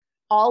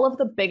all of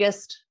the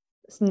biggest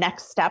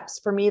next steps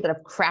for me that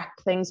have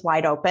cracked things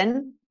wide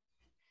open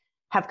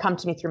have come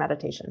to me through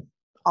meditation.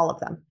 All of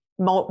them.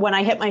 When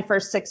I hit my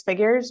first 6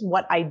 figures,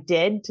 what I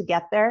did to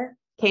get there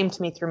came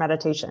to me through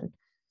meditation.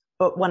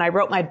 But when I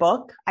wrote my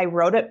book, I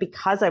wrote it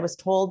because I was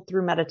told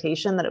through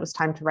meditation that it was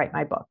time to write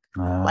my book.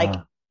 Like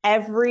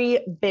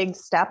every big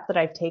step that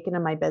I've taken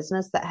in my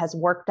business that has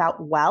worked out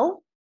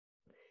well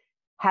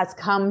has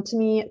come to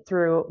me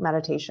through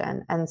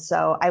meditation. And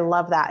so I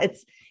love that.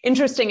 It's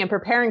interesting in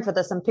preparing for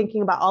this. I'm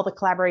thinking about all the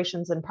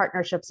collaborations and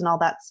partnerships and all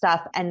that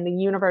stuff. And the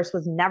universe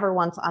was never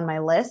once on my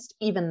list,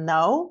 even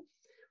though,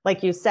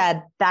 like you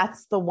said,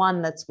 that's the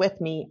one that's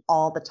with me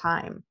all the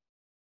time.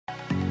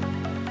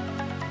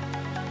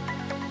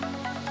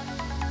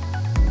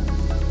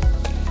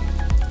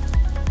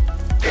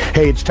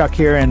 Hey, it's Chuck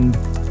here, and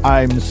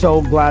I'm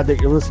so glad that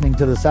you're listening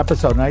to this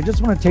episode. And I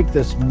just want to take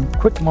this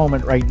quick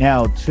moment right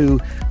now to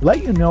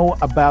let you know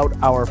about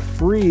our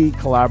free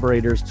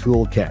Collaborators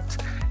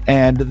Toolkit.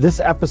 And this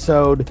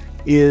episode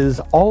is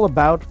all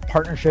about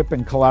partnership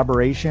and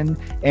collaboration.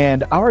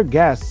 And our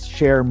guests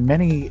share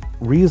many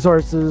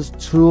resources,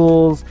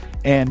 tools,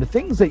 and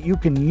things that you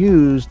can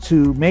use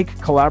to make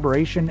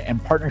collaboration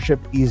and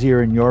partnership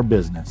easier in your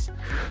business.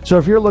 So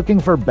if you're looking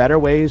for better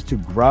ways to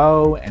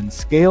grow and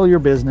scale your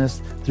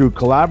business through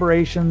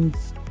collaborations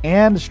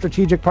and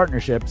strategic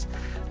partnerships,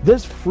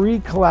 this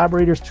free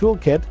Collaborators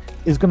Toolkit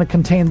is going to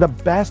contain the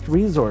best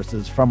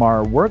resources from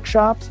our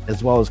workshops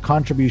as well as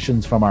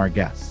contributions from our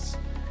guests.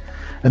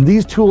 And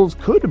these tools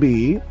could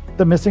be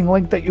the missing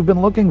link that you've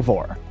been looking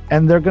for,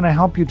 and they're going to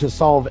help you to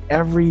solve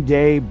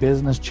everyday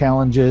business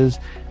challenges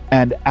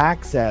and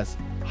access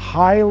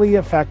highly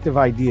effective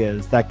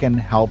ideas that can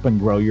help and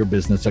grow your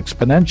business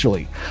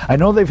exponentially. I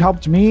know they've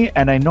helped me,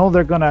 and I know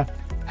they're going to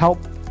help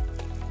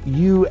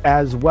you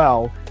as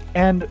well.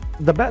 And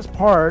the best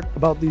part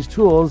about these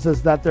tools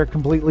is that they're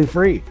completely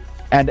free.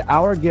 And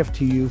our gift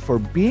to you for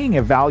being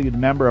a valued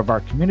member of our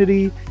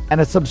community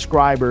and a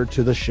subscriber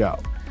to the show.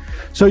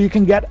 So you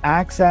can get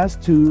access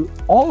to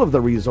all of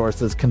the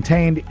resources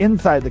contained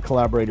inside the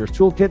Collaborators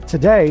Toolkit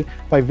today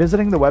by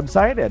visiting the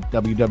website at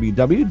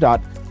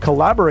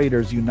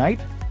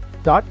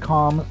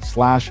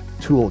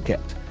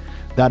www.collaboratorsunite.com/toolkit.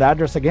 That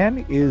address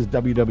again is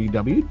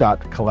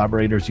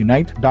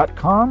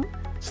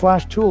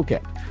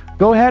www.collaboratorsunite.com/toolkit.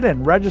 Go ahead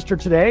and register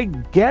today,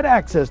 get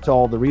access to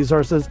all the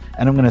resources,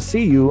 and I'm going to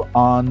see you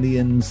on the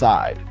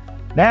inside.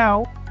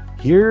 Now,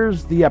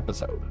 here's the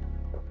episode.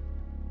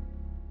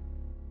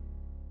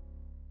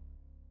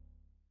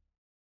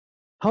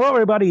 Hello,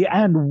 everybody,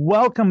 and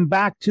welcome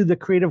back to the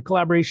Creative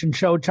Collaboration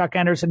Show. Chuck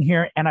Anderson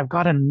here, and I've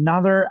got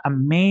another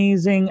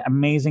amazing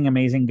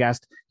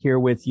guest here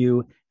with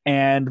you.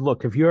 And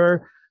look, if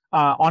you're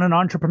on an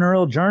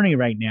entrepreneurial journey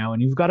right now,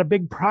 and you've got a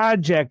big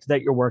project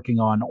that you're working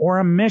on, or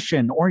a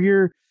mission, or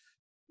your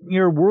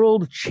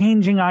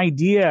world-changing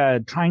idea,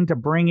 trying to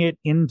bring it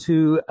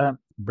into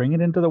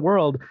the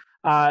world,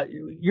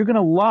 you're going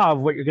to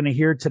love what you're going to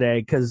hear today,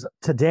 because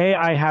today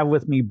I have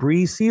with me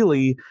Bree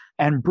Seeley,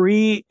 and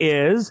Bree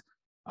is,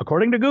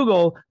 according to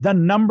Google, the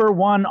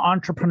 #1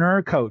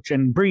 entrepreneur coach.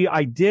 And Bree,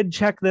 I did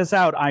check this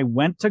out. I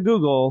went to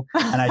Google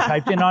and I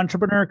typed in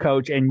entrepreneur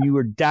coach, and you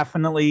were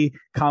definitely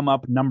come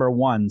up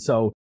 #1.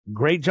 So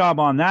great job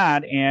on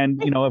that.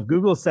 And, if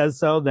Google says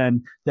so,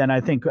 then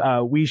I think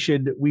we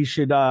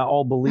should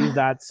all believe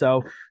that.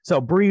 So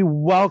Bree,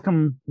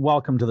 welcome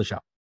to the show.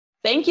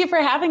 Thank you for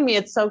having me.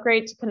 It's so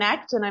great to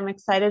connect, and I'm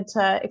excited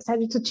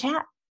to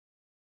chat.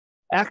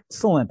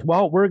 Excellent.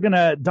 Well, we're going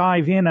to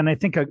dive in, and I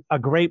think a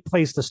great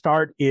place to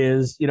start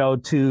is,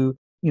 to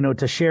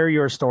share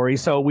your story.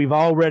 So we've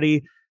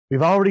already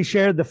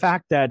shared the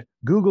fact that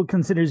Google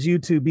considers you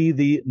to be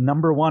the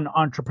 #1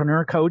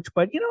 entrepreneur coach,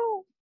 but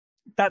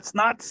that's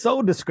not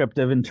so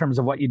descriptive in terms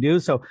of what you do.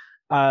 So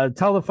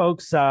tell the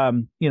folks,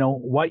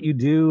 what you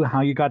do,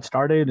 how you got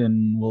started,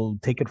 and we'll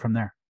take it from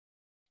there.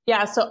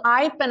 Yeah, so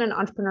I've been an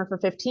entrepreneur for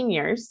 15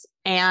 years,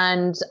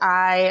 and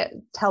I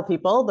tell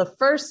people the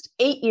first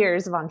 8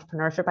 years of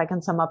entrepreneurship I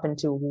can sum up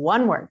into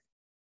one word: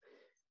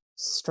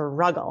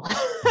 struggle.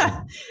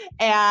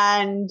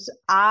 And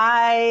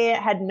I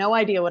had no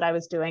idea what I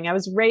was doing. I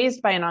was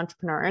raised by an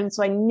entrepreneur, and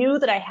so I knew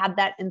that I had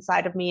that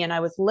inside of me, and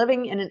I was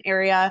living in an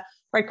area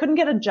where I couldn't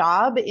get a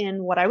job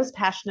in what I was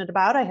passionate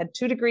about. I had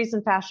 2 degrees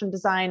in fashion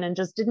design and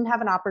just didn't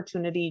have an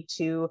opportunity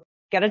to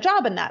get a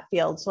job in that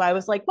field. So I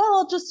was like, well,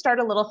 I'll just start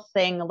a little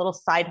thing, a little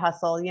side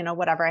hustle,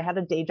 whatever. I had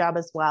a day job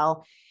as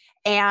well.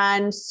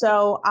 And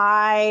so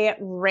I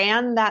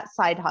ran that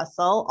side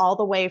hustle all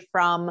the way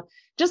from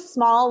just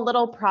small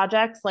little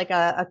projects like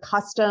a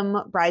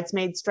custom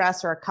bridesmaid's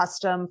dress, or a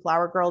custom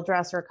flower girl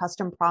dress, or a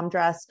custom prom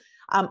dress,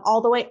 all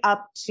the way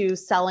up to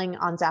selling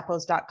on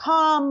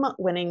Zappos.com,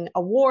 winning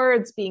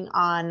awards, being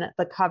on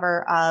the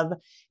cover of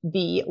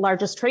the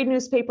largest trade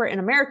newspaper in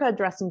America,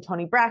 dressing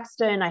Toni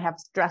Braxton. I have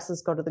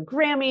dresses go to the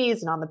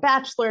Grammys and on The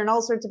Bachelor and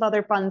all sorts of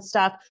other fun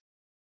stuff.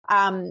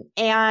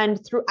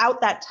 And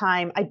throughout that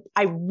time,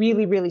 I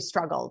really, really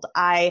struggled.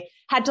 I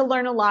had to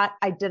learn a lot.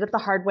 I did it the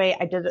hard way.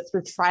 I did it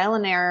through trial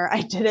and error.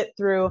 I did it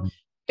through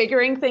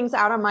figuring things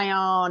out on my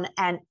own.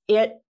 And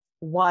it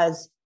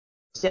was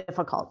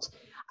difficult.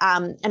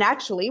 And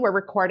actually, we're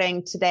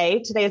recording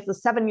today. Today is the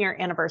 7-year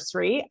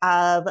anniversary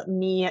of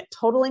me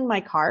totaling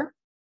my car.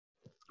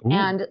 Ooh.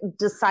 And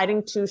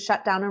deciding to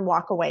shut down and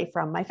walk away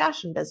from my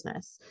fashion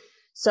business.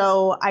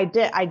 So I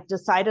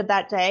decided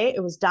that day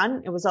it was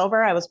done. It was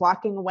over. I was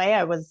walking away.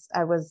 I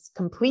was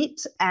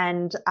complete.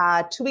 And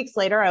 2 weeks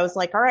later, I was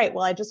like, all right,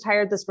 well, I just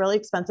hired this really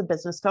expensive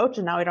business coach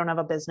and now I don't have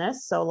a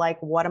business. So like,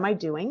 what am I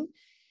doing?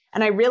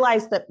 And I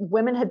realized that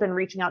women had been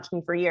reaching out to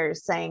me for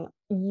years saying,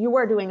 you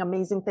are doing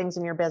amazing things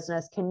in your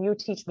business. Can you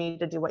teach me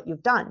to do what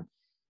you've done?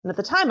 And at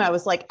the time I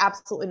was like,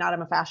 absolutely not.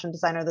 I'm a fashion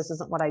designer. This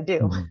isn't what I do.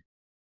 Mm-hmm.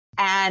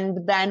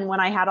 And then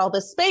when I had all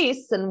this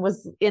space and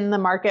was in the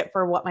market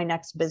for what my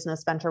next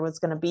business venture was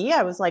going to be,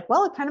 I was like,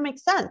 well, it kind of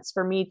makes sense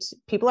for me.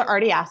 People are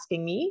already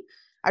asking me.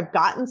 I've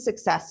gotten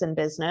success in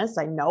business.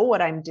 I know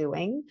what I'm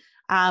doing.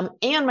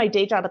 And my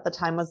day job at the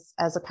time was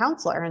as a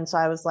counselor. And so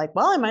I was like,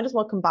 well, I might as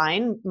well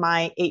combine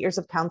my 8 years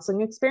of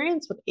counseling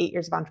experience with 8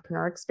 years of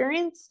entrepreneur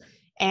experience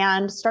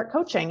and start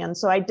coaching. And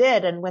so I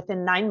did. And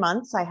within 9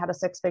 months, I had a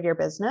 6-figure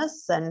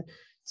business, and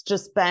it's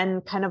just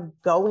been kind of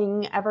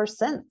going ever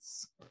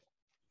since.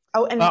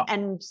 Oh,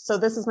 and so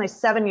this is my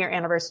 7-year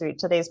anniversary.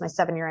 Today's my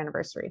 7-year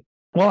anniversary.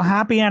 Well,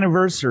 happy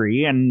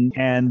anniversary.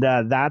 And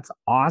that's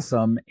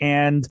awesome.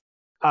 And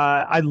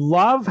I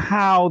love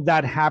how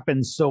that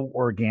happens so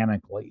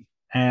organically.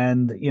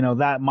 And, you know,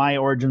 that my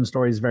origin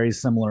story is very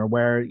similar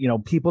where, you know,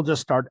 people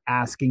just start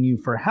asking you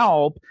for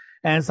help.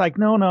 And it's like,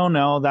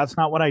 no, that's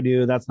not what I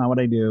do. That's not what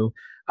I do.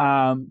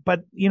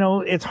 But, you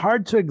know, it's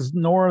hard to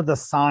ignore the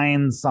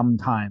signs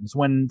sometimes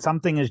when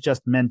something is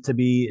just meant to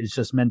be, it's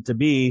just meant to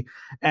be.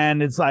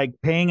 And it's like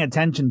paying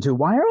attention to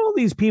why are all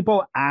these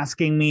people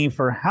asking me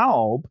for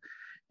help?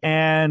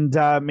 And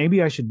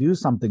maybe I should do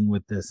something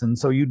with this. And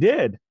so you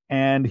did.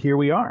 And here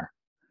we are.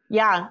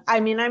 Yeah.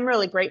 I mean, I'm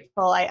really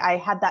grateful. I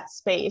had that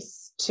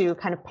space to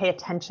kind of pay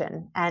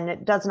attention, and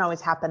it doesn't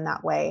always happen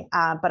that way.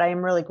 But I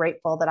am really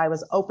grateful that I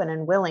was open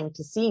and willing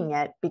to seeing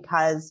it,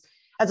 because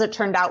as it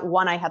turned out,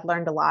 1, I had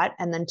learned a lot.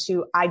 And then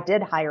 2, I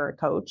did hire a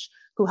coach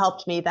who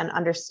helped me then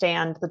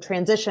understand the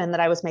transition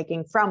that I was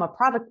making from a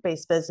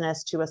product-based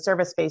business to a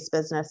service-based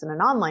business and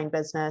an online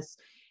business.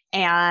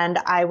 And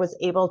I was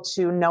able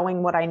to,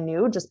 knowing what I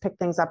knew, just pick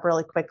things up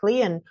really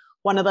quickly. And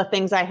one of the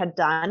things I had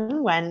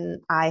done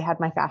when I had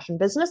my fashion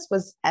business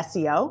was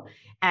SEO.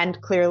 And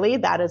clearly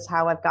that is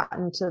how I've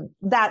gotten to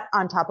that,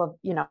 on top of,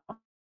 you know,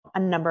 a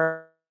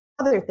number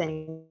of other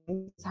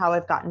things, how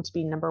I've gotten to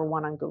be number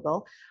 1 on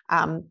Google.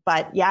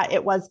 But yeah,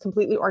 it was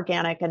completely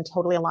organic and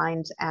totally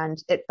aligned. And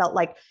it felt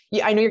like,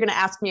 I know you're going to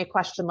ask me a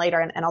question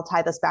later, and I'll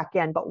tie this back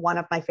in, but one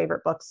of my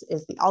favorite books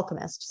is The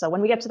Alchemist. So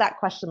when we get to that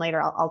question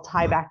later, I'll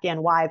tie back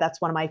in why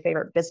that's one of my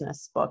favorite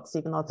business books,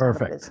 even though it's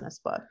not a business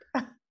book.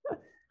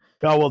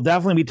 Oh, we'll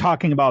definitely be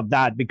talking about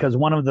that, because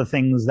one of the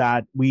things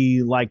that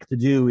we like to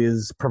do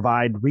is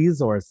provide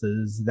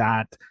resources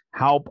that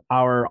help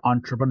our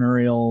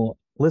entrepreneurial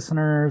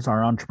listeners, our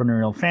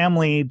entrepreneurial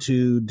family,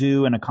 to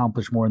do and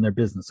accomplish more in their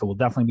business. So we'll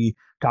definitely be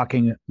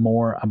talking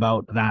more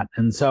about that.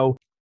 And so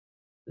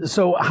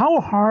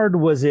how hard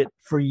was it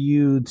for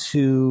you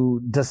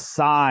to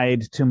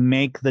decide to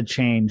make the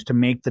change, to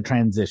make the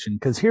transition?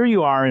 Because here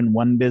you are in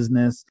one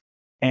business,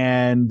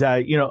 and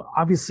you know,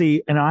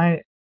 obviously, and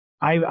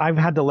I've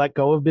had to let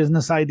go of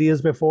business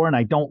ideas before, and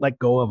I don't let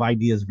go of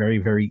ideas very,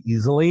 very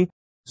easily.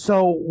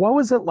 So what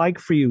was it like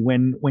for you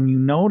when you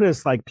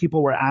noticed like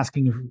people were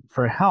asking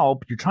for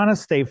help, you're trying to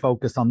stay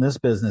focused on this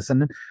business?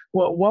 And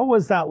what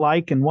was that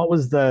like? And what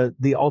was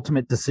the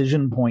ultimate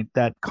decision point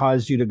that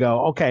caused you to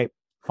go, okay,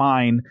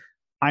 fine,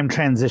 I'm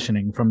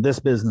transitioning from this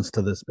business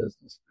to this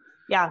business?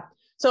 Yeah.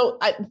 So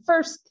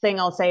first thing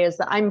I'll say is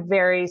that I'm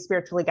very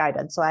spiritually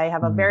guided. So I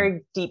have a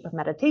very deep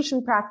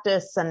meditation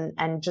practice,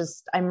 and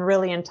just, I'm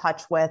really in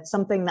touch with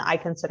something that I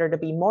consider to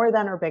be more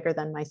than or bigger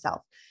than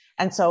myself.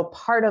 And so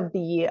part of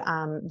the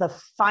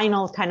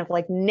final kind of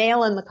like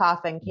nail in the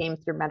coffin came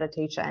through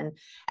meditation.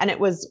 And it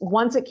was,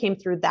 once it came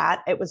through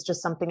that, it was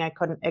just something I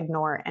couldn't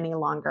ignore any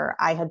longer.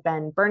 I had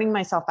been burning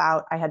myself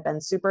out. I had been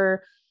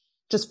super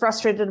just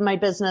frustrated in my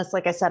business.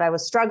 Like I said, I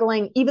was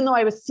struggling, even though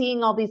I was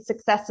seeing all these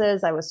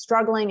successes, I was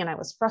struggling and I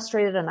was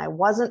frustrated, and I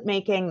wasn't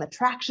making the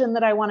traction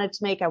that I wanted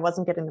to make. I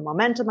wasn't getting the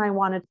momentum I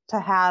wanted to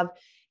have.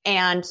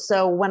 And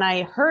so when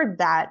I heard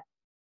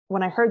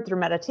through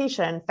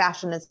meditation,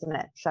 fashion isn't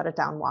it, shut it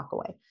down, walk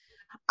away.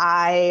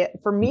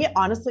 For me,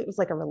 honestly, it was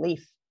like a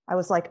relief. I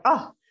was like,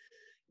 oh,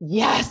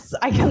 yes,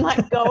 I can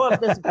let go of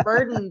this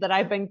burden that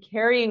I've been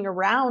carrying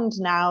around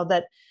now,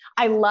 that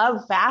I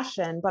love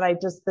fashion, but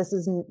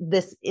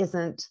this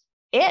isn't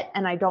it.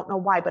 And I don't know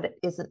why, but it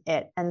isn't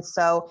it. And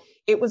so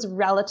it was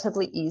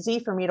relatively easy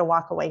for me to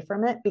walk away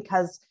from it,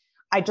 because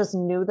I just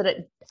knew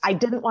that I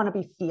didn't want to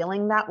be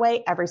feeling that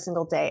way every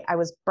single day. I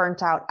was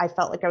burnt out. I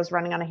felt like I was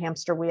running on a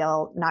hamster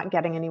wheel, not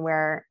getting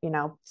anywhere, you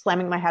know,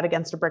 slamming my head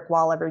against a brick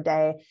wall every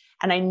day.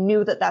 And I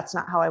knew that that's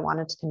not how I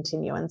wanted to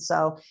continue. And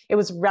so it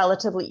was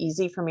relatively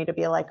easy for me to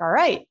be like, all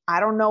right, I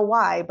don't know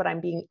why, but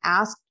I'm being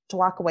asked to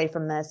walk away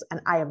from this and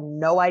I have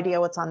no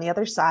idea what's on the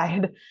other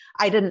side.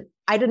 I didn't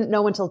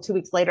know until 2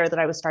 weeks later that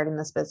I was starting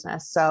this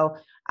business. So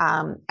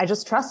I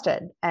just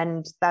trusted.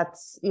 And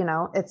that's,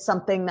 it's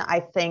something that I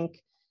think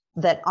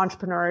that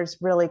entrepreneurs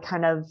really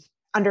kind of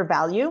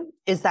undervalue,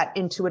 is that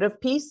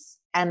intuitive piece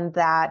and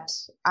that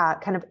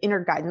kind of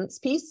inner guidance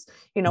piece.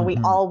 We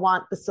all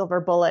want the silver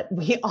bullet.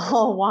 We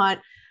all want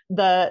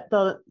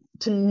the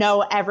to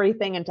know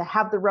everything and to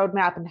have the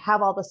roadmap and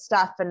have all the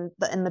stuff. And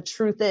the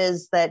truth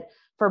is that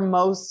for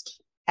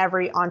most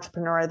every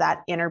entrepreneur,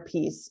 that inner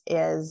piece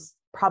is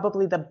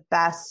probably the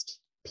best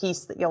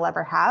piece that you'll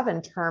ever have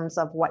in terms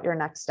of what your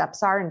next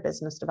steps are in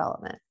business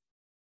development.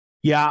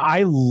 Yeah,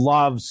 I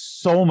love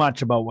so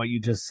much about what you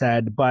just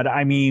said, but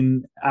I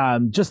mean,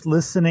 just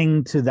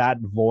listening to that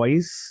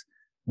voice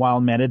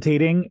while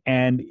meditating,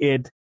 and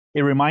it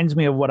reminds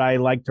me of what I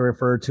like to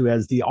refer to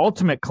as the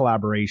ultimate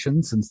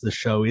collaboration, since the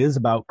show is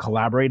about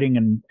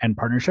collaborating and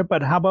partnership.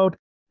 But how about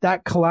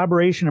that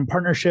collaboration and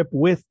partnership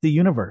with the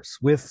universe,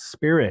 with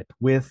spirit,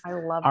 with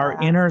our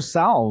inner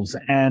selves?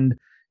 And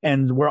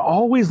we're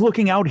always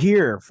looking out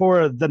here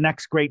for the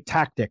next great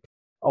tactic,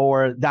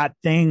 or that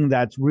thing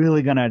that's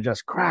really going to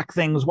just crack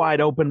things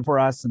wide open for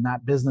us, and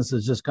that business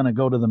is just going to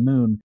go to the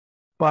moon.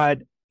 But,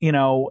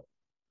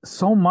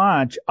 so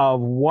much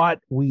of what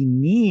we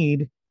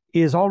need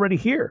is already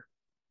here,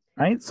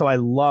 right? So I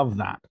love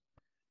that.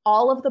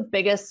 All of the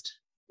biggest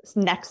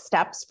next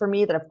steps for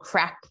me that have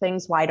cracked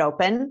things wide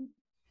open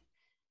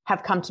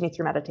have come to me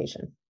through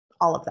meditation.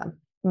 All of them.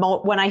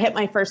 When I hit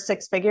my first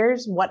 6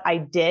 figures, what I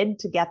did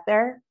to get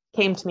there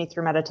came to me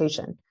through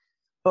meditation.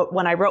 But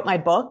when I wrote my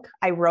book,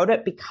 I wrote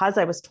it because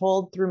I was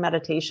told through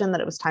meditation that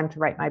it was time to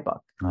write my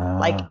book.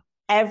 Like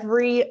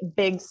every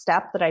big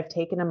step that I've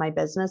taken in my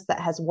business that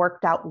has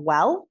worked out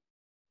well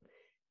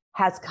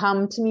has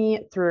come to me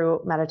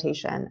through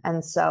meditation.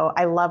 And so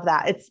I love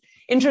that. It's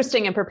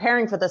interesting in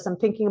preparing for this. I'm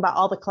thinking about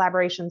all the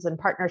collaborations and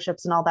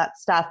partnerships and all that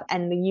stuff.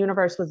 And the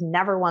universe was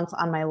never once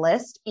on my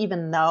list,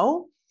 even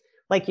though,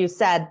 like you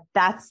said,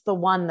 that's the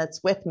one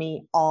that's with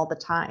me all the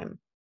time.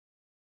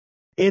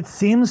 It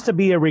seems to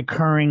be a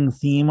recurring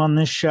theme on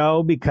this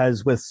show,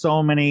 because with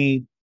so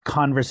many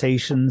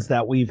conversations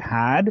that we've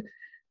had,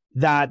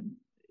 that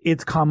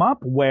it's come up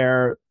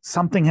where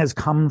something has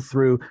come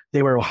through.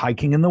 They were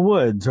hiking in the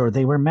woods, or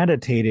they were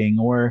meditating,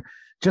 or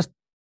just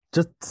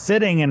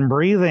sitting and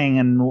breathing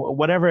and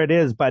whatever it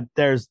is. But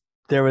there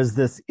was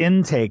this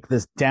intake,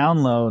 this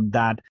download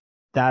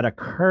that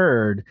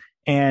occurred,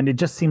 and it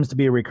just seems to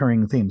be a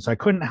recurring theme. So I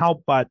couldn't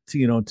help but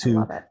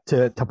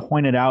to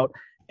point it out.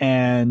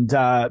 And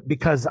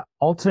because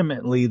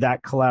ultimately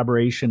that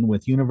collaboration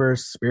with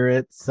universe,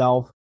 spirit,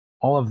 self,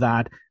 all of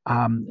that,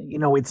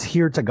 it's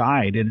here to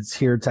guide and it's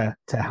here to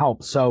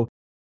help. So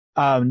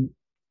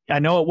I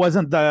know it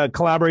wasn't the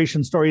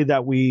collaboration story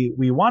that we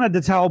wanted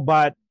to tell,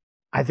 but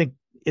I think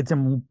it's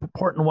an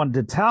important one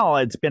to tell.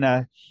 It's been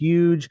a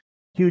huge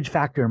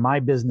factor in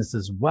my business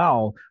as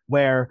well,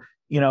 where,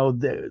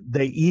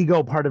 the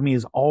ego part of me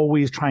is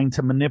always trying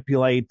to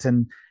manipulate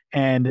and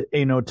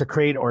to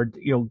create, or,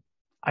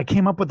 I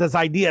came up with this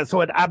idea, so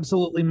it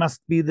absolutely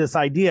must be this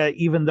idea,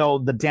 even though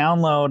the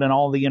download and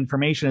all the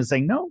information is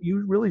saying, no,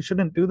 you really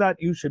shouldn't do that.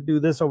 You should do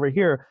this over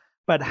here.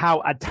 But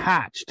how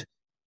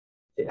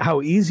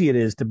easy it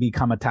is to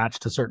become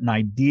attached to certain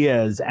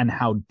ideas, and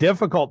how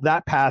difficult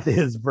that path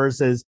is,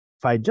 versus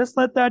if I just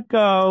let that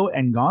go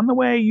and gone the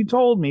way you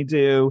told me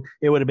to,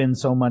 it would have been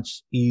so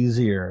much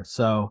easier.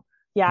 So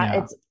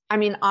yeah.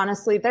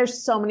 Honestly,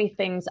 there's so many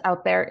things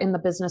out there in the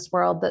business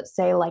world that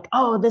say like,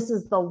 oh, this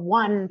is the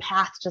one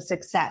path to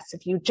success.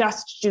 If you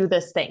just do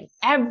this thing,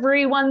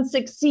 everyone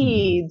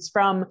succeeds,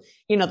 from,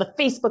 the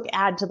Facebook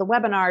ad to the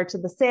webinar to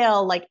the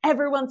sale, like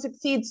everyone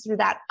succeeds through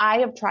that. I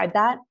have tried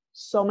that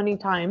so many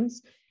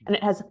times and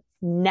it has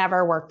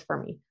never worked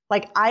for me.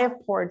 Like I have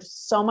poured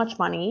so much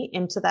money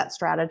into that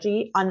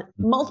strategy on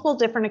multiple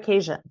different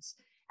occasions,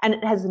 and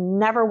it has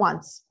never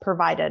once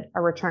provided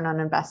a return on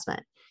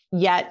investment.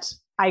 Yet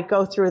I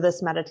go through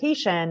this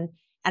meditation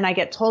and I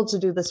get told to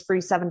do this free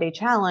 7-day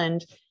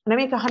challenge, and I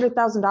make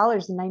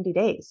 $100,000 in 90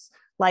 days.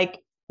 Like,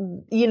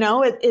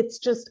 it's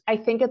just, I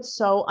think it's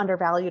so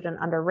undervalued and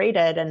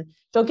underrated. And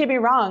don't get me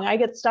wrong, I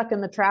get stuck in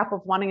the trap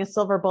of wanting a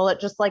silver bullet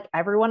just like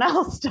everyone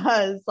else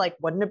does. Like,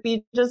 wouldn't it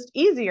be just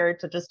easier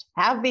to just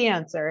have the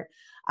answer?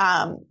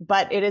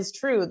 But it is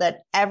true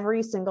that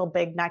every single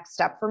big next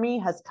step for me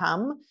has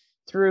come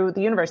through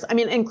the universe.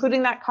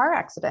 Including that car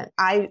accident.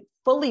 I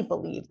fully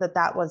believe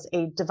that was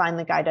a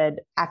divinely guided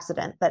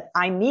accident that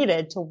I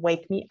needed to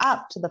wake me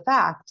up to the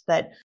fact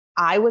that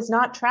I was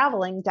not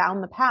traveling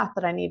down the path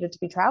that I needed to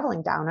be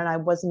traveling down. And I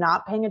was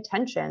not paying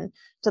attention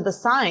to the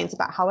signs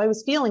about how I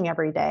was feeling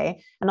every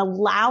day, and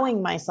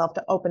allowing myself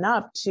to open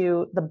up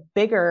to the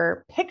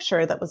bigger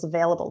picture that was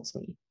available to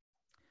me.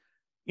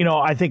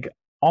 I think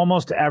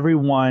almost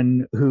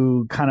everyone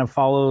who kind of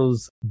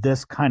follows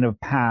this kind of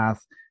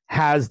path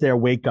has their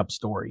wake up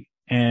story.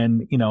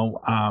 And,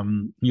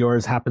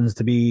 yours happens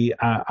to be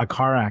a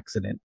car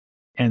accident.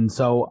 And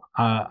so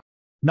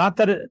not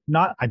that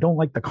I don't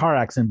like the car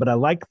accident, but I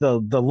like the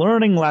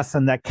learning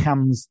lesson that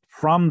comes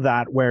from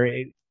that, where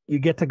you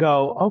get to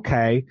go,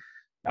 okay,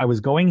 I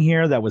was going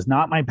here. That was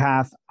not my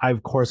path.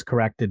 I've course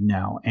corrected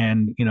now.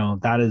 And,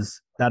 that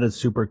is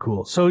super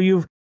cool. So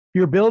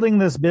you're building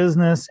this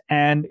business,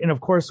 and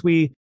of course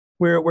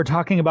we're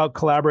talking about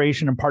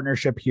collaboration and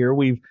partnership here.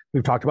 We've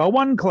talked about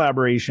one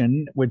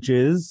collaboration, which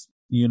is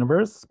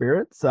universe,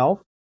 spirit,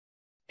 self.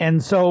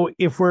 And so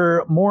if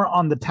we're more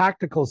on the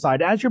tactical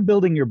side, as you're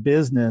building your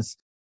business,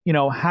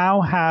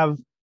 how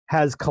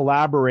has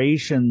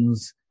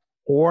collaborations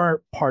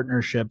or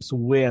partnerships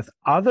with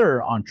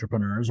other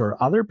entrepreneurs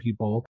or other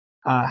people,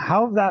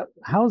 how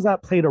has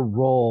that played a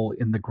role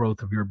in the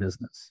growth of your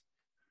business?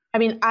 I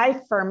mean, I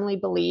firmly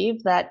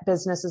believe that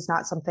business is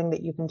not something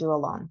that you can do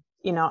alone.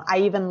 I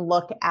even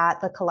look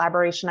at the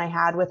collaboration I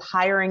had with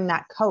hiring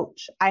that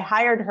coach. I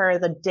hired her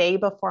the day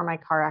before my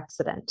car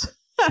accident.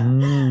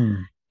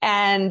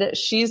 And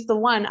she's the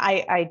one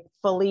I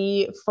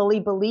fully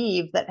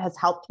believe that has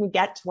helped me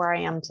get to where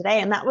I am today.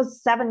 And that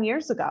was 7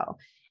 years ago.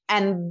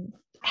 And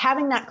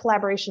having that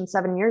collaboration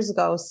 7 years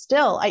ago,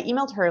 still, I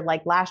emailed her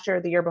like last year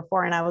or the year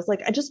before. And I was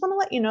like, I just want to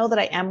let you know that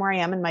I am where I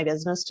am in my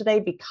business today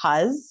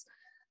because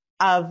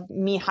of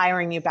me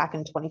hiring you back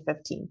in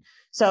 2015.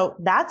 So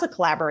that's a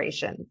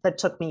collaboration that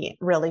took me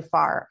really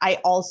far. I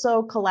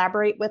also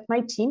collaborate with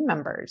my team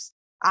members.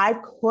 I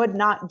could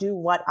not do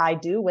what I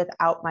do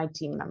without my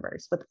team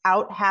members,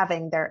 without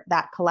having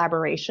that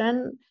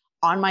collaboration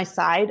on my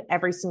side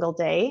every single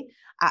day,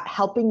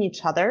 helping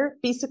each other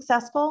be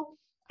successful.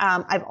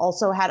 I've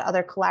also had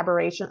other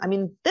collaboration. I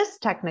mean, this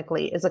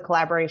technically is a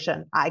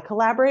collaboration. I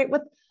collaborate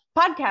with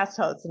podcast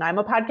hosts, and I'm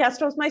a podcast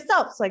host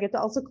myself, so I get to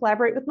also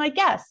collaborate with my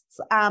guests.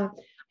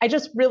 I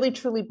just really,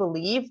 truly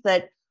believe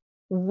that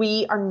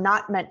we are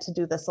not meant to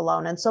do this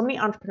alone. And so many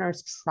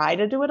entrepreneurs try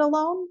to do it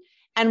alone.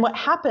 And what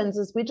happens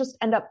is we just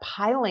end up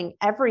piling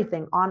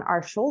everything on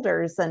our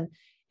shoulders. And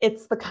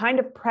it's the kind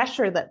of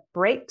pressure that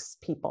breaks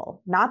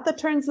people, not that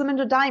turns them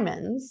into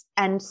diamonds.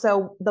 And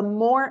so the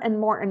more and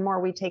more and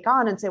more we take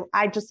on and say,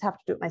 I just have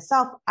to do it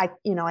myself. I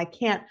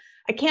can't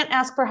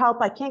ask for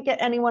help. I can't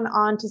get anyone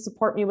on to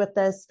support me with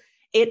this.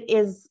 It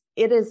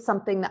is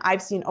something that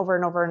I've seen over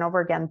and over and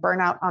over again,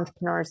 burn out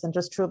entrepreneurs and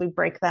just truly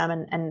break them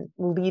and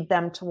lead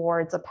them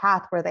towards a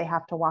path where they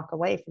have to walk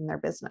away from their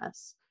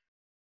business.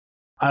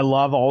 I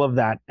love all of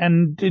that.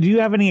 And did you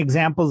have any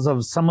examples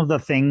of some of the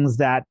things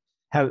that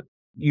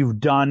you've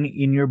done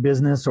in your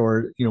business,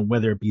 or,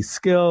 whether it be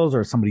skills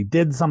or somebody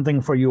did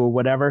something for you or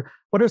whatever?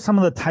 What are some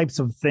of the types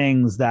of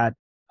things that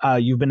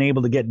you've been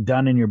able to get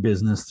done in your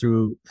business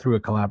through a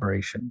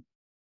collaboration?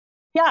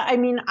 Yeah, I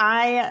mean,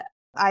 I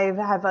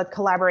have a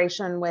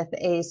collaboration with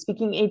a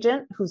speaking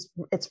agent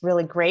it's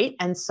really great.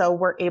 And so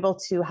we're able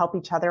to help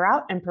each other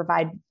out and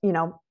provide,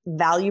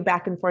 value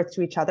back and forth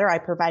to each other. I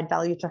provide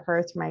value to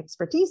her through my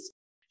expertise.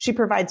 She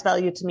provides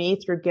value to me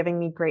through giving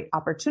me great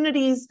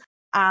opportunities.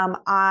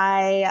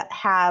 I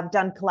have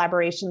done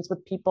collaborations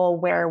with people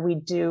where we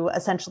do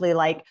essentially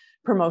like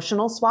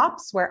promotional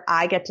swaps, where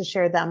I get to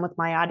share them with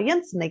my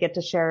audience and they get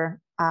to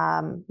share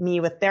me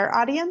with their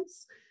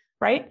audience.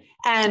 Right.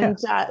 And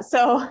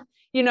so,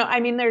 I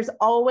mean, I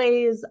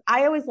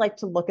always like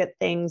to look at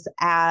things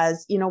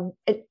as,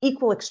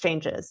 equal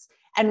exchanges.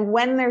 And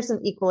when there's an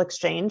equal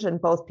exchange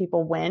and both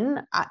people win,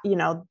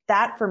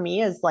 that for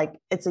me is like,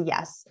 it's a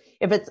yes.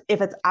 If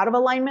it's out of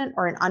alignment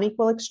or an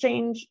unequal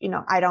exchange,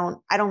 I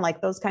don't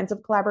like those kinds of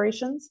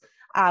collaborations.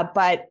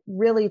 But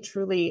really,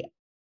 truly,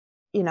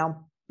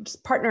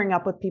 just partnering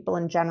up with people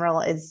in general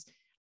is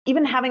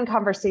even having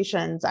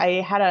conversations.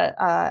 I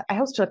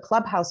hosted a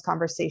Clubhouse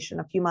conversation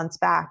a few months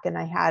back, and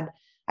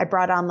I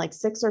brought on like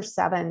 6 or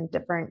 7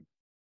 different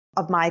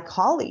of my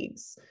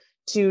colleagues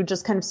to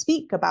just kind of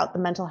speak about the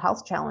mental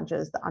health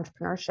challenges that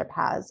entrepreneurship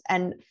has.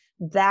 And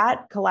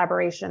that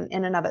collaboration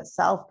in and of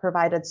itself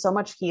provided so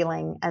much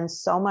healing and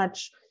so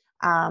much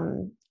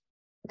kind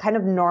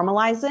of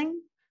normalizing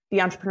the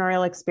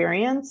entrepreneurial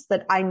experience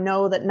that I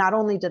know that not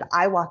only did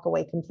I walk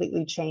away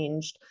completely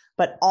changed,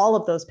 but all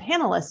of those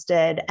panelists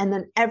did. And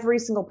then every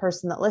single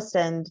person that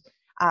listened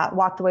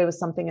walked away with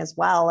something as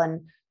well.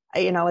 And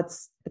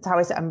it's how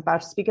I say, I'm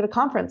about to speak at a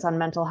conference on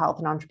mental health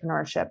and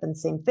entrepreneurship, and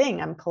same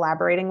thing. I'm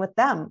collaborating with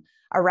them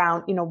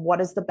around, what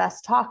is the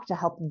best talk to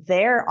help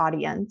their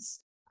audience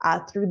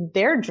through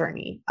their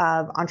journey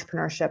of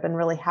entrepreneurship and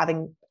really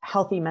having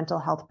healthy mental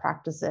health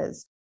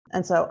practices.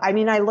 And so, I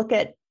mean, I look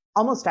at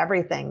almost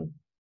everything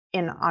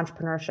in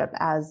entrepreneurship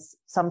as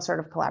some sort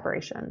of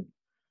collaboration.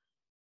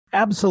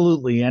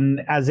 Absolutely.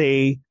 And as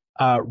a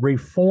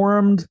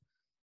reformed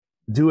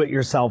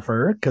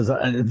do-it-yourselfer, because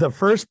the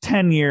first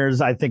 10 years,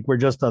 I think, were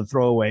just a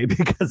throwaway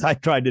because I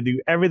tried to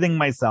do everything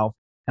myself.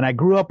 And I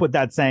grew up with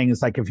that saying,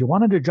 it's like, if you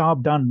wanted a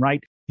job done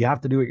right, you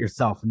have to do it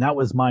yourself. And that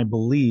was my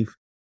belief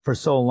for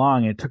so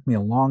long. It took me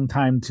a long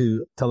time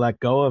to let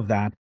go of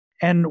that.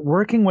 And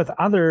working with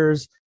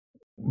others,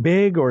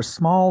 big or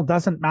small,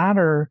 doesn't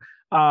matter.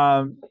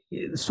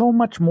 So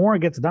much more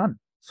gets done.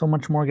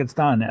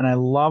 And I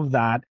love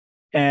that.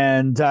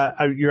 And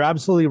you're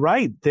absolutely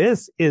right.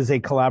 This is a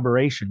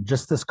collaboration.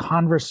 Just this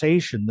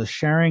conversation, the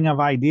sharing of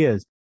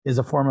ideas is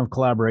a form of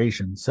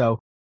collaboration. So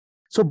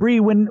Bree,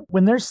 when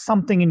there's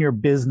something in your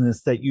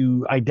business that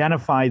you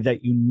identify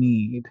that you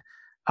need,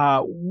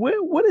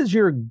 what is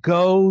your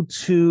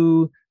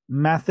go-to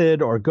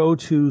method or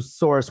go-to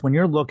source when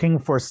you're looking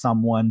for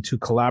someone to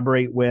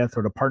collaborate with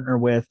or to partner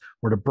with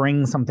or to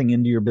bring something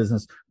into your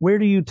business? Where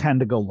do you tend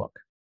to go look?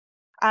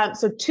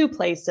 So two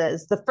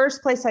places. The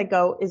first place I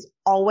go is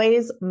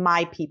always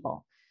my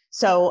people.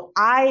 So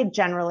I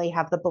generally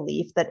have the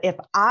belief that if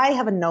I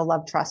have a no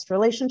love trust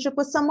relationship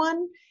with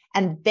someone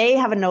and they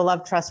have a no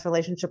love trust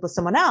relationship with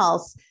someone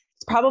else,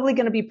 it's probably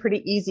going to be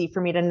pretty easy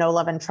for me to know,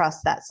 love, and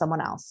trust that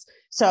someone else.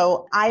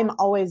 So I'm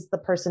always the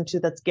person too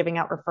that's giving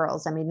out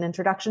referrals. I made an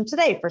introduction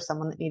today for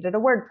someone that needed a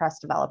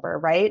WordPress developer,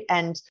 right?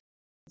 And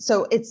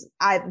so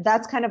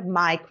that's kind of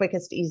my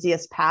quickest,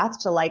 easiest path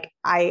to like,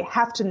 I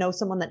have to know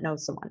someone that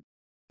knows someone.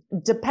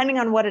 Depending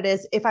on what it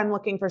is, if I'm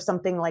looking for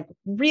something like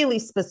really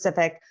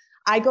specific,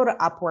 I go to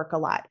Upwork a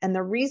lot. And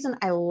the reason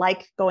I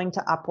like going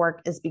to Upwork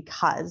is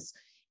because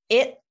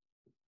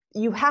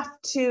you have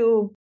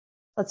to,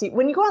 let's see,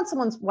 when you go on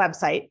someone's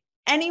website,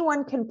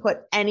 anyone can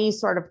put any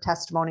sort of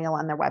testimonial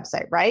on their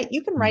website, right?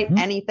 You can write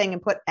anything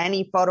and put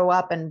any photo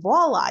up and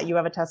voila, you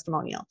have a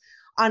testimonial.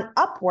 On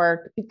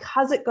Upwork,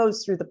 because it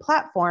goes through the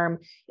platform,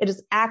 it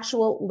is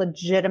actual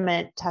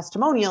legitimate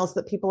testimonials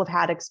that people have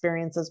had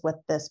experiences with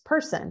this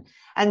person.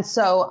 And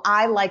so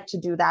I like to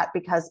do that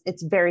because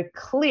it's very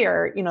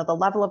clear, the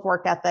level of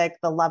work ethic,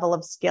 the level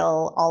of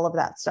skill, all of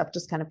that stuff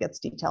just kind of gets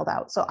detailed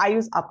out. So I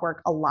use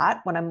Upwork a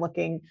lot when I'm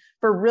looking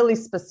for really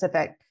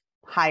specific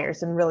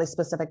hires and really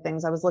specific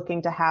things. I was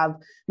looking to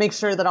make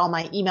sure that all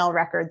my email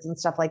records and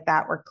stuff like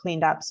that were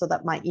cleaned up so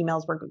that my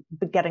emails were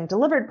getting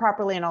delivered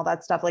properly and all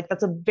that stuff. Like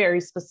that's a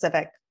very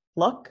specific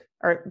look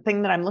or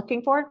thing that I'm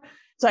looking for.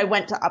 So I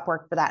went to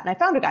Upwork for that and I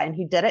found a guy and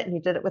he did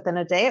it within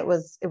a day. It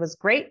was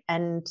great.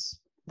 And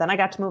then I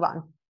got to move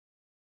on.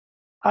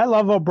 I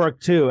love Upwork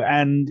too.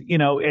 And,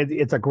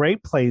 it's a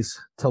great place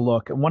to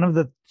look. And one of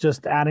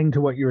just adding to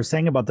what you were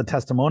saying about the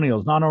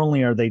testimonials, not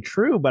only are they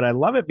true, but I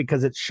love it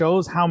because it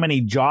shows how many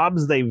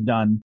jobs they've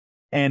done.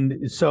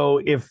 And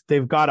so if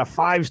they've got a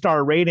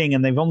 5-star rating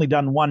and they've only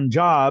done one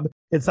job,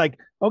 it's like,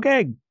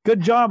 okay, good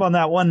job on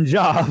that one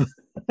job.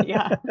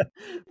 Yeah.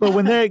 But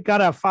when they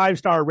got a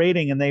 5-star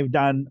rating and they've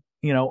done,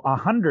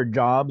 100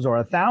 jobs or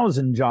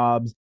 1,000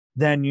 jobs,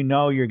 then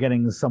you're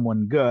getting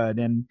someone good.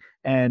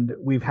 And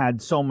we've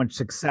had so much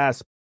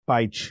success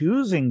by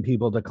choosing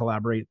people to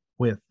collaborate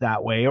with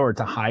that way or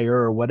to hire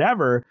or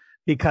whatever,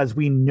 because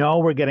we know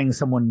we're getting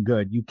someone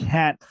good. You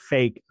can't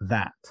fake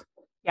that.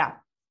 Yeah,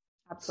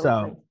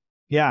 absolutely. So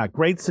yeah,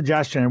 great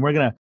suggestion. And we're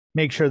going to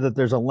make sure that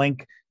there's a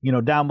link,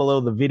 down below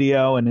the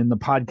video and in the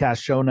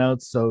podcast show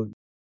notes. So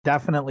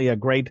definitely a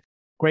great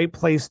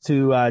place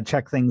to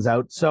check things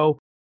out. So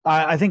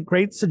I think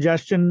great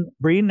suggestion,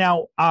 Bree.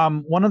 Now,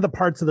 one of the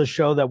parts of the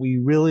show that we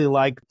really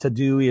like to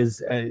do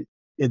is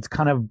it's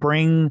kind of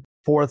bring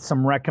forth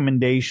some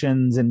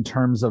recommendations in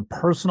terms of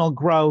personal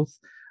growth.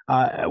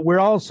 We're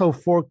also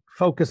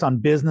focused on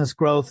business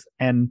growth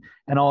and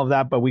all of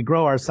that, but we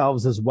grow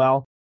ourselves as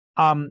well.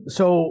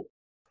 So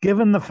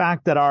given the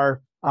fact that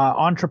our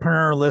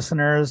entrepreneur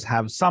listeners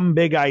have some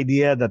big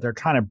idea that they're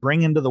trying to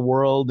bring into the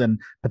world and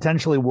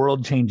potentially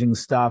world-changing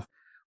stuff,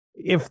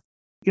 if,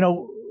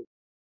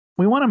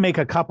 we want to make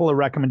a couple of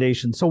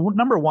recommendations. So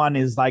number one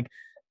is like,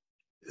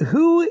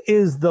 who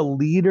is the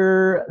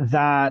leader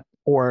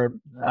or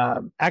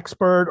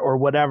expert or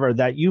whatever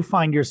that you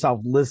find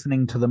yourself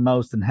listening to the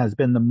most and has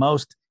been the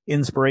most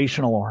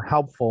inspirational or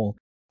helpful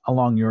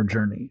along your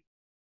journey?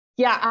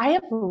 Yeah, I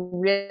have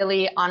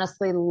really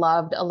honestly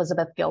loved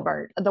Elizabeth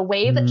Gilbert. The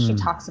way that she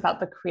talks about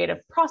the creative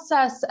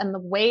process and the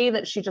way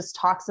that she just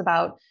talks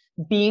about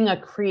being a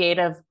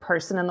creative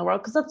person in the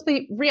world, because let's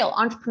be real,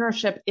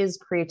 entrepreneurship is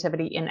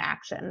creativity in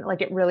action.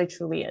 Like it really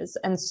truly is.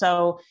 And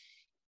so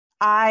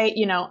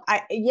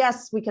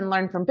yes, we can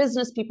learn from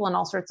business people and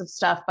all sorts of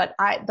stuff, but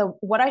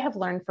what I have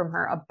learned from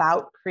her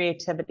about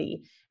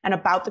creativity and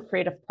about the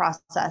creative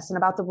process and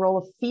about the role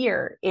of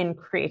fear in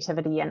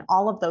creativity and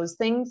all of those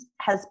things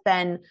has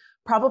been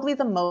probably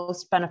the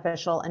most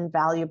beneficial and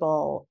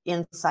valuable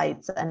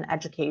insights and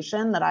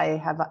education that I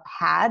have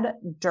had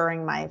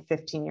during my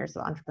 15 years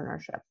of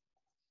entrepreneurship.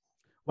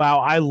 Wow,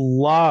 I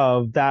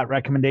love that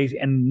recommendation.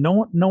 And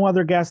no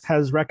other guest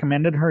has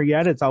recommended her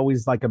yet. It's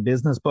always like a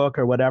business book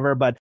or whatever,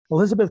 but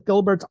Elizabeth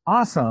Gilbert's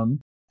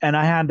awesome. And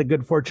I had the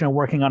good fortune of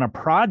working on a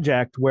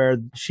project where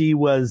she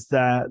was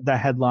the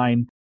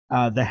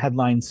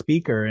headline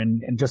speaker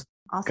and just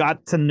awesome.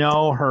 Got to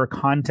know her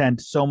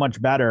content so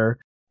much better.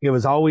 It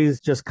was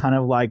always just kind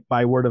of like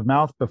by word of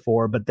mouth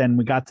before, but then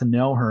we got to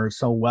know her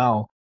so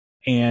well,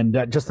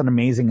 and just an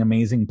amazing,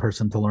 amazing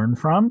person to learn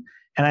from.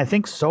 And I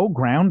think so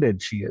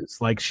grounded she is.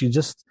 Like she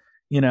just,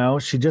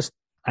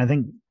 I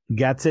think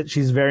gets it.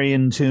 She's very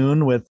in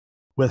tune with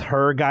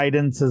her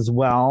guidance as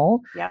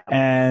well. Yeah.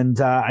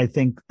 And I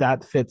think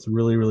that fits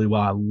really, really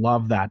well. I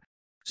love that.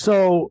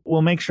 So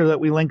we'll make sure that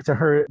we link to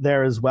her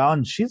there as well.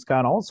 And she's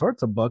got all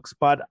sorts of books.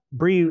 But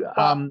Bree,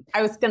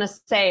 I was going to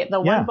say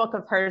one book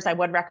of hers I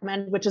would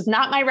recommend, which is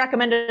not my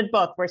recommended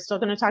book. We're still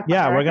going to talk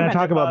about we're going to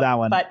talk about that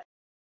one. But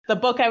the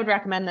book I would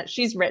recommend that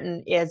she's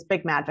written is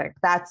Big Magic.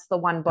 That's the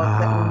one book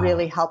that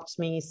really helped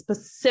me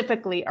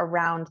specifically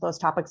around those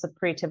topics of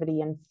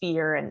creativity and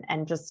fear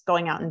and just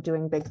going out and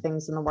doing big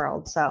things in the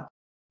world. So,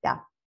 yeah.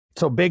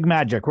 So Big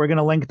Magic, we're going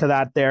to link to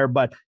that there.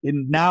 But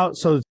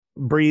so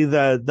Bree,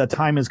 the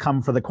time has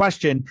come for the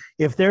question.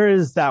 If there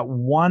is that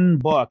one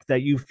book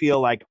that you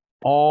feel like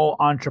all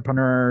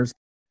entrepreneurs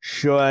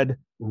should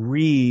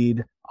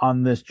read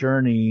on this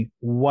journey,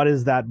 what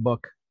is that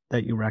book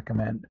that you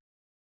recommend?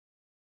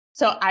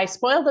 So I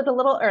spoiled it a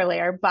little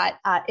earlier, but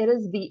it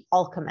is The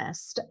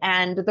Alchemist.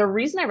 And the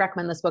reason I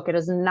recommend this book, it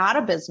is not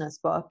a business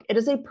book. It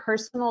is a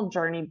personal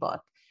journey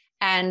book.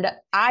 And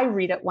I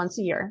read it once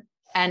a year.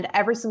 And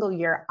every single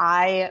year,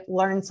 I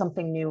learn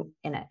something new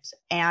in it.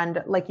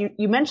 And like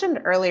you mentioned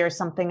earlier,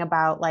 something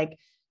about like,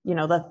 you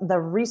know, the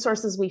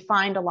resources we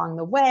find along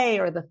the way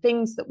or the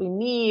things that we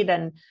need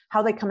and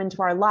how they come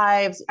into our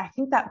lives. I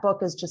think that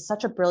book is just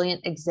such a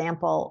brilliant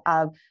example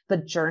of the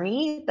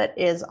journey that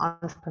is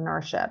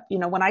entrepreneurship. You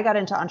know, when I got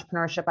into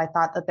entrepreneurship, I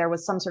thought that there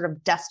was some sort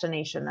of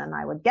destination and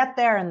I would get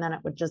there and then it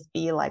would just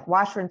be like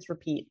wash, rinse,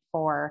 repeat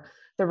for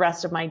the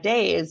rest of my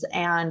days.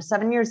 And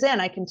 7 years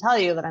in, I can tell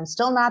you that I'm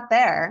still not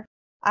there.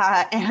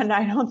 And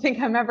I don't think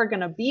I'm ever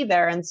going to be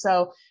there. And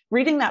so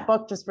reading that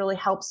book just really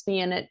helps me.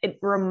 And it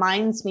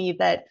reminds me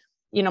that,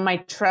 you know, my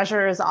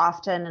treasure is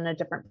often in a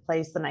different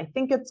place than I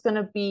think it's going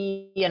to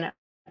be. And it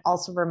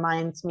also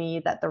reminds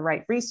me that the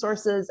right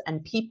resources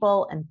and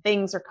people and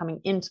things are coming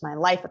into my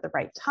life at the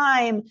right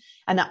time.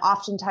 And that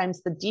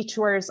oftentimes the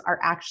detours are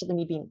actually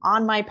me being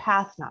on my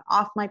path, not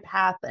off my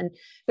path. And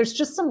there's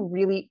just some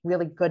really,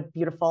 really good,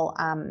 beautiful,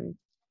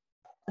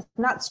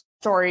 not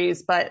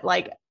stories, but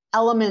like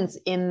elements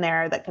in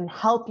there that can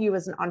help you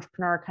as an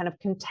entrepreneur kind of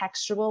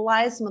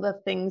contextualize some of the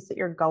things that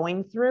you're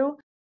going through.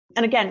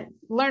 And again,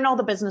 learn all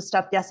the business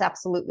stuff. Yes,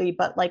 absolutely.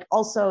 But like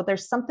also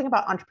there's something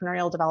about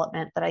entrepreneurial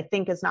development that I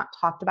think is not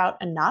talked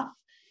about enough.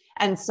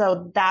 And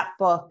so that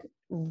book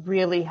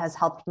really has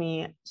helped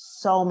me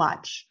so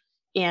much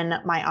in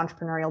my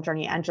entrepreneurial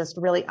journey and just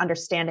really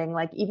understanding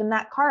like even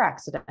that car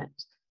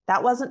accident,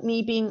 that wasn't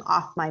me being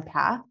off my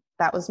path.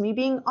 That was me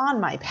being on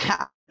my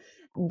path.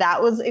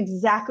 That was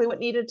exactly what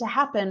needed to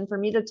happen for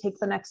me to take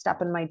the next step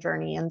in my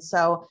journey. And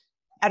so,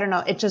 I don't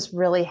know, it just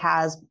really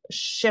has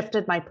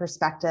shifted my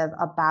perspective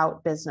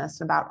about business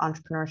and about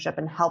entrepreneurship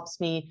and helps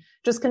me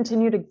just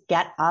continue to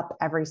get up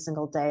every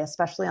single day,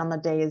 especially on the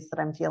days that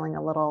I'm feeling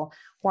a little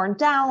worn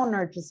down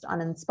or just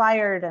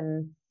uninspired.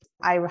 And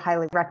I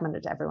highly recommend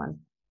it to everyone.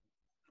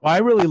 Well, I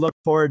really look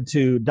forward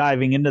to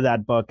diving into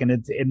that book.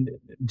 And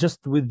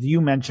just with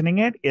you mentioning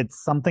it,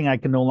 it's something I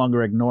can no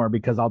longer ignore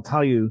because I'll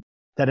tell you,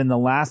 that in the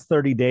last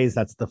 30 days,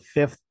 that's the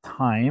 5th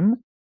time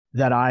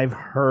that I've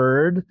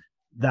heard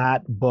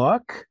that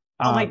book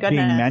being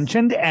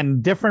mentioned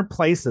and different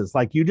places.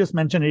 Like you just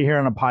mentioned it here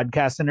on a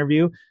podcast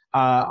interview.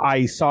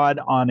 I saw it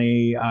on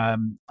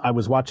I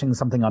was watching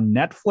something on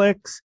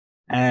Netflix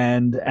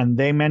and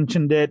they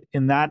mentioned it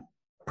in that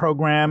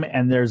program.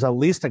 And there's at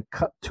least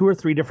 2 or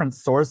 3 different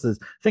sources.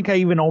 I think I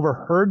even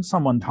overheard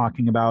someone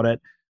talking about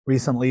it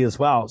recently as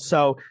well.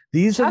 So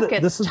this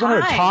is what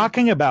we're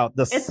talking about,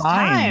 the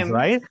signs,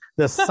 right?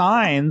 The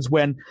signs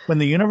when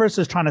the universe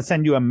is trying to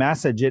send you a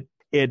message,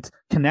 it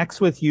connects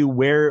with you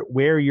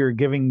where you're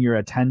giving your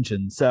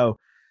attention. So,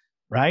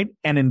 right.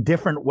 And in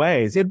different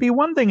ways. It'd be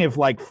one thing if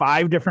like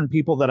 5 different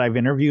people that I've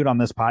interviewed on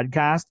this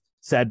podcast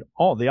said,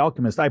 "Oh, The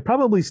Alchemist," I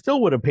probably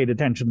still would have paid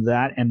attention to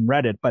that and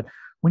read it. But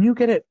when you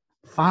get it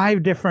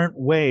 5 different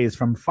ways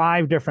from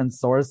 5 different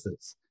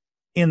sources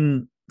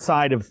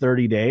inside of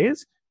 30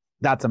 days,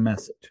 that's a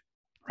message,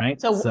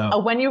 right? So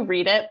when you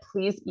read it,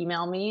 please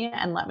email me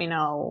and let me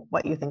know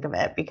what you think of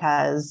it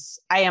because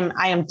I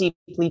am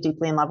deeply,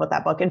 deeply in love with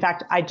that book. In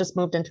fact, I just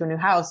moved into a new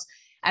house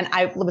and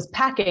I was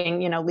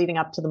packing, you know, leading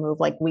up to the move,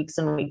 like weeks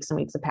and weeks and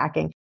weeks of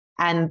packing.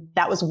 And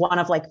that was one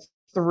of like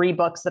 3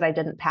 books that I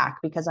didn't pack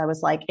because I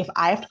was like, if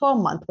I have to go a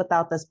month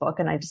without this book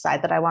and I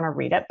decide that I want to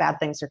read it, bad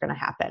things are going to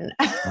happen.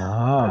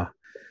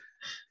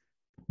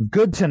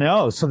 Good to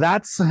know. So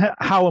that's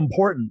how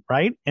important,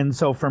 right? And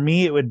so for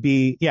me, it would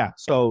be,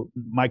 so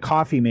my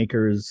coffee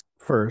maker is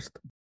first,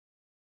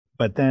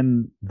 but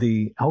then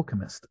The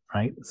Alchemist,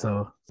 right?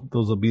 So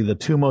those will be the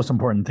 2 most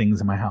important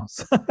things in my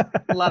house.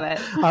 Love it.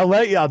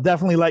 I'll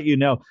definitely let you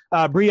know.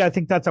 Bree, I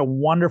think that's a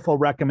wonderful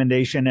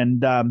recommendation.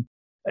 And,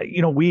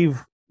 you know, we've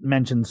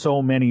mentioned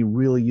so many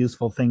really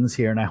useful things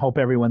here, and I hope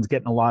everyone's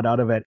getting a lot out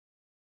of it.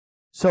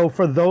 So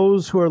for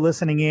those who are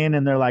listening in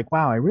and they're like,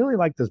 wow, I really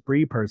like this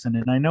Bree person.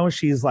 And I know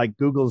she's like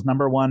Google's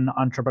 #1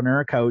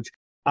 entrepreneur coach.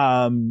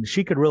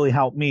 She could really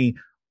help me.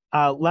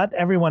 Let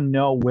everyone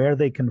know where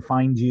they can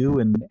find you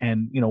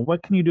and, you know,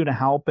 what can you do to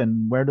help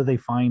and where do they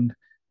find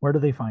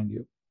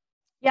you?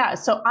 Yeah.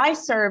 So I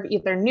serve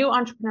either new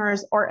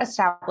entrepreneurs or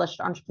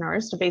established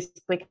entrepreneurs to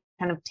basically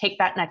kind of take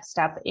that next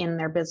step in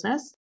their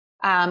business.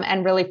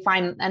 and really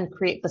find and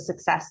create the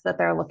success that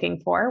they're looking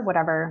for,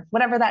 whatever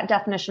that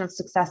definition of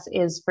success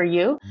is for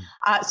you.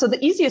 So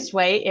the easiest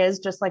way is,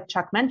 just like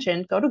Chuck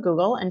mentioned, go to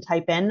Google and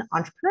type in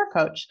entrepreneur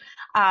coach.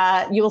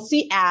 You will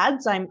see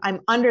ads. I'm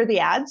under the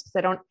ads because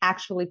I don't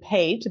actually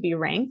pay to be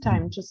ranked.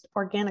 I'm just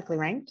organically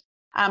ranked.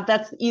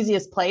 That's the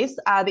easiest place.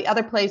 The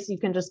other place, you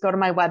can just go to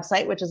my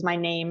website, which is my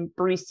name,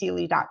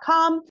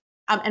 breeseeley.com.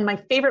 And my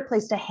favorite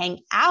place to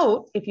hang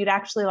out, if you'd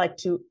actually like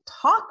to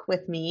talk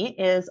with me,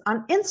 is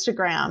on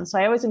Instagram. So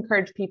I always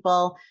encourage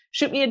people,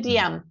 shoot me a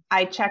DM.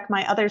 I check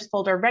my others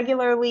folder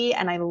regularly,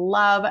 and I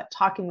love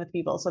talking with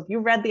people. So if you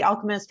read The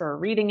Alchemist or are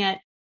reading it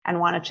and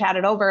want to chat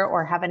it over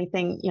or have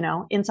anything,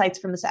 insights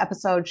from this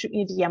episode, shoot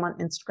me a DM on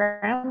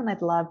Instagram, and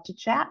I'd love to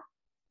chat.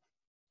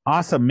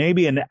 Awesome.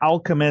 Maybe an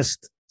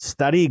Alchemist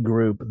study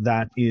group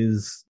that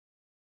is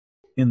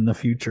in the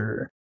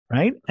future.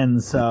 Right.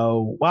 And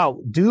so,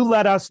 do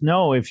let us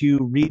know if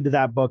you read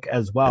that book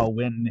as well,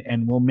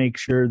 and we'll make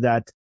sure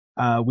that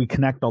we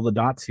connect all the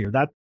dots here.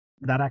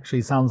 That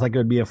actually sounds like it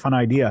would be a fun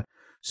idea.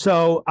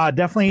 So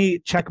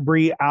definitely check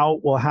Bree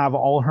out. We'll have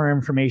all her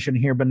information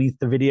here beneath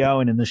the video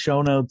and in the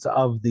show notes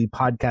of the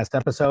podcast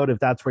episode, if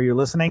that's where you're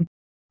listening.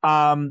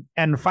 And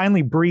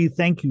finally, Bree,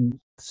 thank you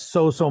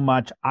so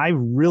much. I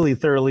really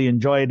thoroughly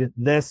enjoyed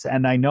this,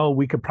 and I know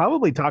we could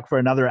probably talk for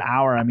another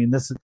hour. I mean,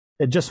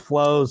 it just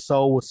flows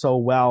so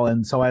well.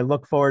 And so I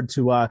look forward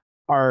to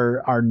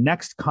our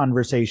next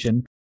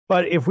conversation.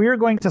 But if we are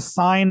going to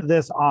sign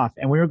this off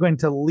and we are going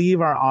to leave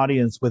our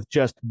audience with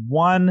just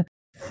one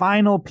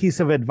final piece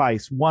of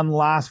advice, one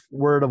last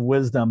word of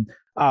wisdom,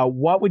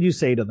 what would you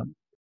say to them?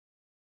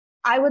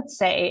 I would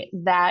say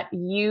that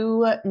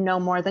you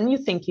know more than you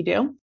think you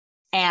do,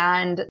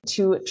 and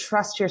to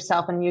trust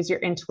yourself and use your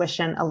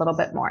intuition a little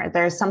bit more.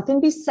 There's something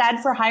to be said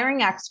for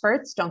hiring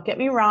experts. Don't get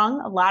me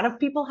wrong. A lot of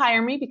people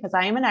hire me because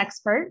I am an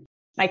expert.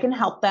 I can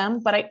help them,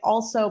 but I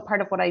also, part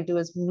of what I do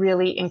is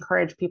really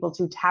encourage people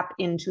to tap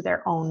into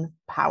their own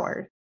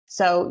power.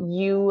 So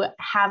you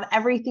have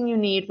everything you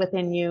need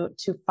within you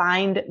to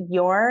find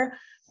your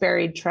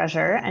buried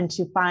treasure and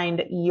to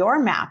find your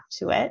map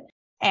to it.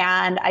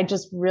 And I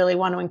just really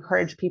want to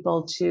encourage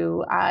people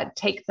to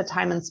take the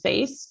time and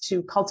space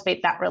to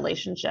cultivate that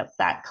relationship,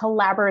 that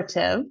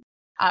collaborative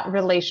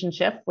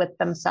relationship with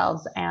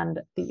themselves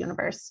and the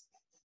universe.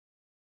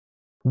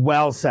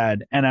 Well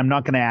said. And I'm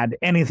not going to add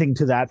anything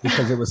to that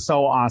because it was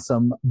so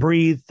awesome.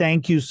 Bree,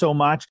 thank you so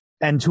much.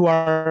 And to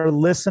our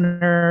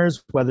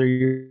listeners, whether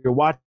you're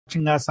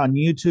watching us on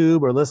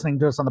YouTube or listening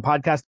to us on the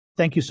podcast,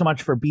 thank you so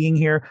much for being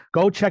here.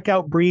 Go check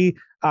out Bree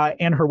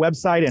and her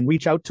website and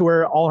reach out to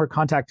her. All her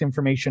contact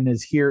information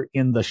is here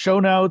in the show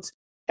notes.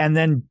 And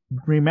then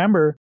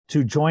remember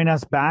to join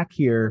us back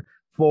here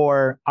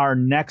for our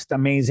next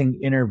amazing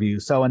interview.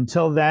 So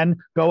until then,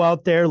 go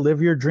out there,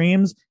 live your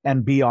dreams,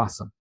 and be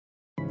awesome.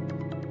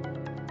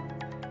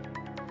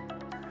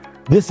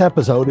 This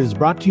episode is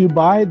brought to you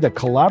by the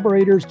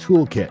Collaborators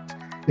Toolkit.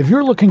 If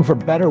you're looking for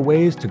better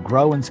ways to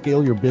grow and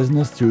scale your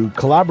business through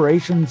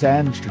collaborations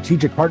and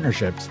strategic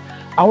partnerships,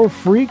 our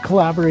free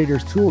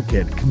Collaborators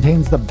Toolkit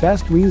contains the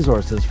best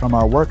resources from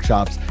our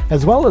workshops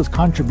as well as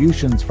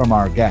contributions from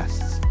our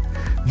guests.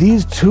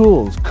 These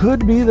tools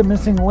could be the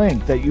missing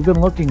link that you've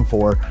been looking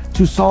for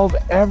to solve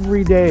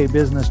everyday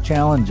business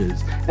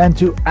challenges and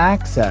to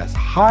access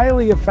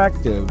highly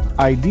effective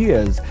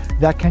ideas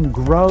that can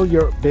grow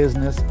your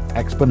business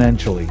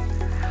exponentially.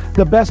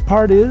 The best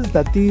part is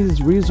that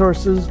these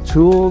resources,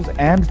 tools,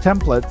 and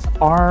templates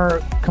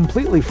are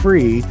completely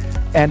free,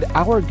 and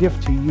our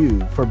gift to you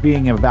for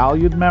being a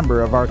valued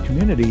member of our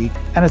community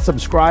and a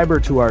subscriber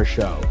to our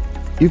show.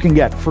 You can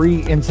get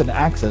free instant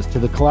access to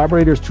the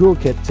Collaborators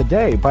Toolkit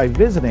today by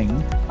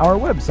visiting our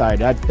website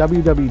at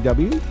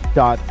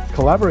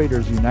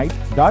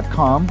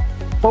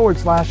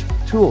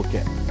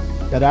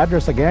www.collaboratorsunite.com/toolkit. That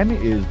address again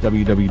is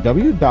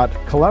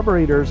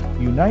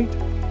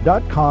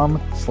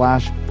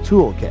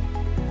www.collaboratorsunite.com/toolkit.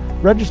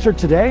 Register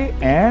today,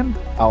 and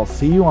I'll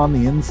see you on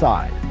the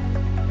inside.